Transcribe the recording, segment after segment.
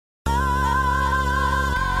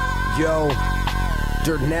Yo,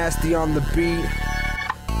 Dirt Nasty on the beat,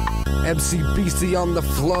 MCBC on the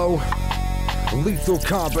flow, lethal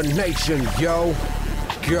combination, yo,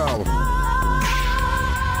 go.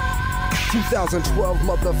 2012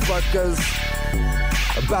 motherfuckers,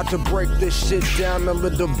 about to break this shit down a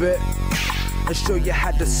little bit and show you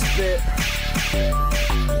how to spit.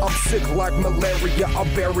 I'm sick like malaria, I'll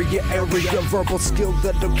bury your area. Verbal skill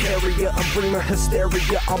that'll carry ya, I'll bring the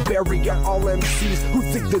hysteria. I'll bury ya, all MCs who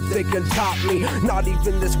think that they can top me. Not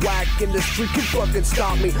even this whack industry can fucking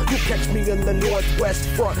stop me. You'll catch me in the northwest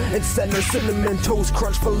front and center. Cinnamon toast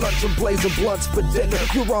crunch for lunch and blazing blunts for dinner.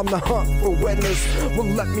 You're on the hunt for winners, well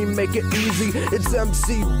let me make it easy. It's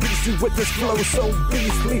MCBC with this flow so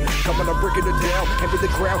beastly. Coming up breaking it down, empty the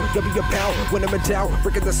crowd, give me a pound. When I'm in town,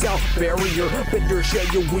 breaking the sound barrier. Bender, share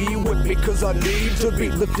your weed with me cause I need to be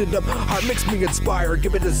lifted up. Heart makes me inspire,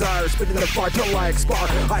 give me desire, spitting the fire till I expire.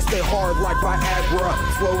 I stay hard like Viagra,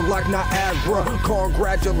 flow like Niagara.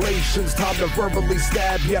 Congratulations, time to verbally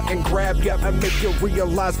stab ya and grab ya and make you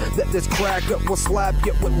realize that this cracker will slap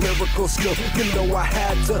ya with lyrical skill. You know I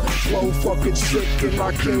had to flow fucking sick and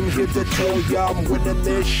I came here to tell ya I'm winning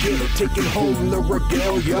this shit, taking home the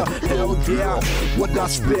regalia. Hell yeah, when I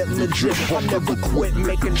spit legit, I never quit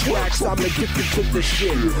making tracks, I'm addicted to the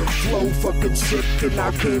shit. Flow fucking sick and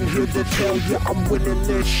I came here to tell ya I'm winning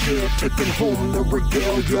this shit, taking home the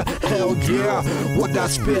regalia. Hell yeah, when I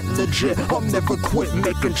spit legit, I'll never quit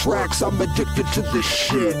making tracks, I'm addicted to this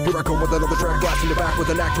shit. Here I go with another track, blasting the back with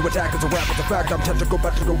an act to attack. It's a rap, it's a fact, I'm tentacle,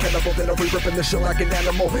 go cannibal. Then I'll be ripping this shit like an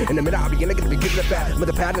animal. In a minute I'll be gonna be giving it back with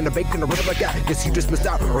a pad and a bacon and a rhythm like that. Guess you just missed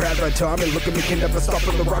out or had my time and look at me, can never stop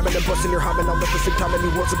from the rhyming and busting your hymen all at the same time. And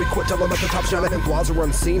he wants to be quit till I'm at the top shining and flaws are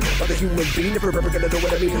unseen by the human being. If you're ever gonna know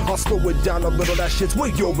what I mean, I'll slow it down a little, that shit's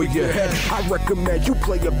way over your head. I recommend you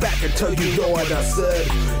play it back until you know what I said.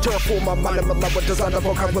 Terraform my mind and my love with design of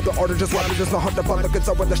all kinds, with the art of just rhyming, just not hard to find the good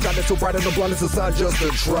side when the shine is so bright and the blind is a sign just to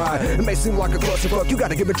try. It may seem like a clusterfuck, you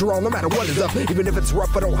gotta give it your all no matter what is up. Even if it's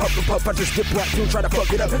rough, I don't huff and puff, I just dip right through, try to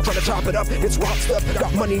fuck it up, try to chop it up. It's rock stuff,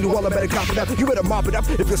 got money, you all I better cop it up. You better mop it up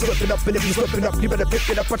if you're slipping up, and if you're slipping up, you better pick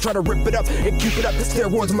it up. I try to rip it up and keep it up.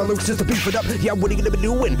 Steroids in my lyrics just to beef it up. Yeah, what are you gonna be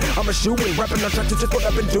doing? I'm a shoo-in, rapping on tracks, it's just what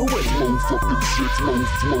I've been doing. Flow fucking sick, flow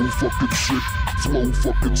fucking sick, flow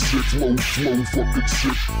fucking sick, flow fucking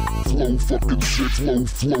sick, flow fucking sick, flow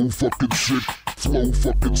fucking sick, flow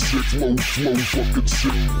fucking sick, flow fucking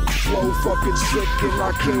sick, flow fucking sick, and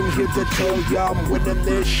I came here to tell ya I'm winning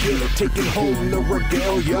this shit, taking home the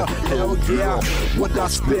regalia. Hell yeah, when I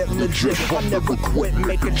spit legit, I never quit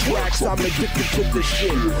making tracks, I'm addicted to the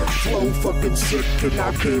shit. Flow fucking sick, and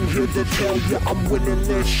I came here to tell ya I'm winning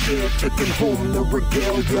this shit, taking home the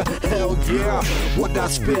regalia. Hell yeah, when I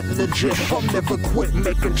spit legit, I'll never quit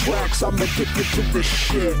making tracks, I'm addicted to this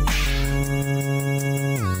shit.